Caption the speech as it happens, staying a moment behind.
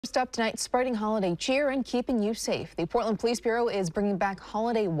First up tonight, spreading holiday cheer and keeping you safe. The Portland Police Bureau is bringing back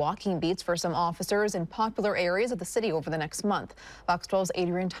holiday walking beats for some officers in popular areas of the city over the next month. Fox 12's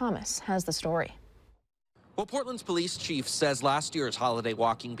Adrian Thomas has the story. Well, Portland's police chief says last year's holiday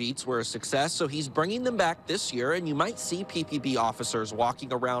walking beats were a success, so he's bringing them back this year, and you might see PPB officers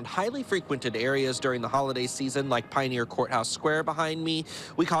walking around highly frequented areas during the holiday season, like Pioneer Courthouse Square behind me.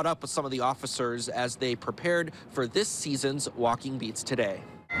 We caught up with some of the officers as they prepared for this season's walking beats today.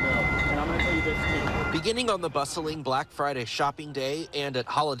 And I'm going to tell you this too. Beginning on the bustling Black Friday shopping day and at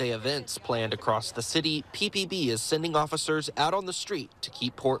holiday events planned across the city, PPB is sending officers out on the street to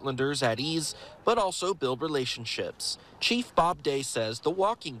keep Portlanders at ease, but also build relationships. Chief Bob Day says the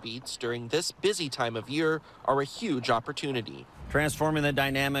walking beats during this busy time of year are a huge opportunity. Transforming the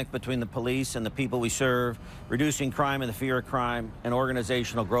dynamic between the police and the people we serve, reducing crime and the fear of crime, and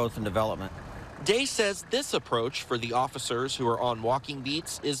organizational growth and development. Day says this approach for the officers who are on walking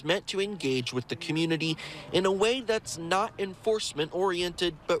beats is meant to engage with the community in a way that's not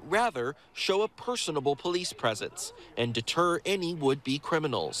enforcement-oriented, but rather show a personable police presence and deter any would-be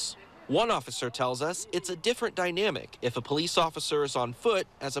criminals. One officer tells us it's a different dynamic if a police officer is on foot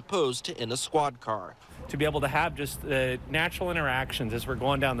as opposed to in a squad car. To be able to have just natural interactions as we're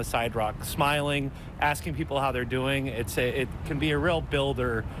going down the sidewalk, smiling, asking people how they're doing, it can be a real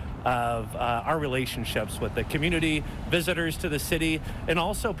builder of our relationships with the community, visitors to the city, and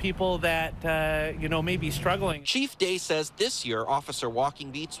also people that, may be struggling. Chief Day says this year officer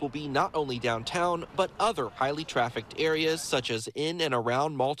walking beats will be not only downtown, but other highly trafficked areas such as in and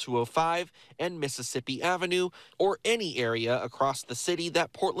around Mall 205 and Mississippi Avenue, or any area across the city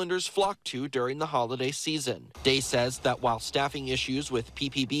that Portlanders flock to during the holiday season. Day says that while staffing issues with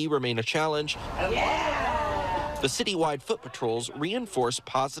PPB remain a challenge, the citywide foot patrols reinforce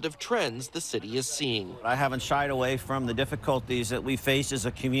positive trends the city is seeing. I haven't shied away from the difficulties that we face as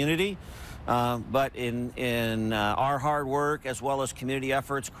a community, but in our hard work as well as community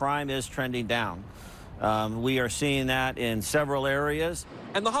efforts, crime is trending down. We are seeing that in several areas.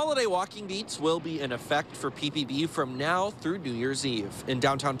 And the holiday walking beats will be in effect for PPB from now through New Year's Eve. In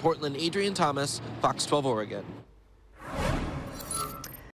downtown Portland, Adrian Thomas, Fox 12 Oregon.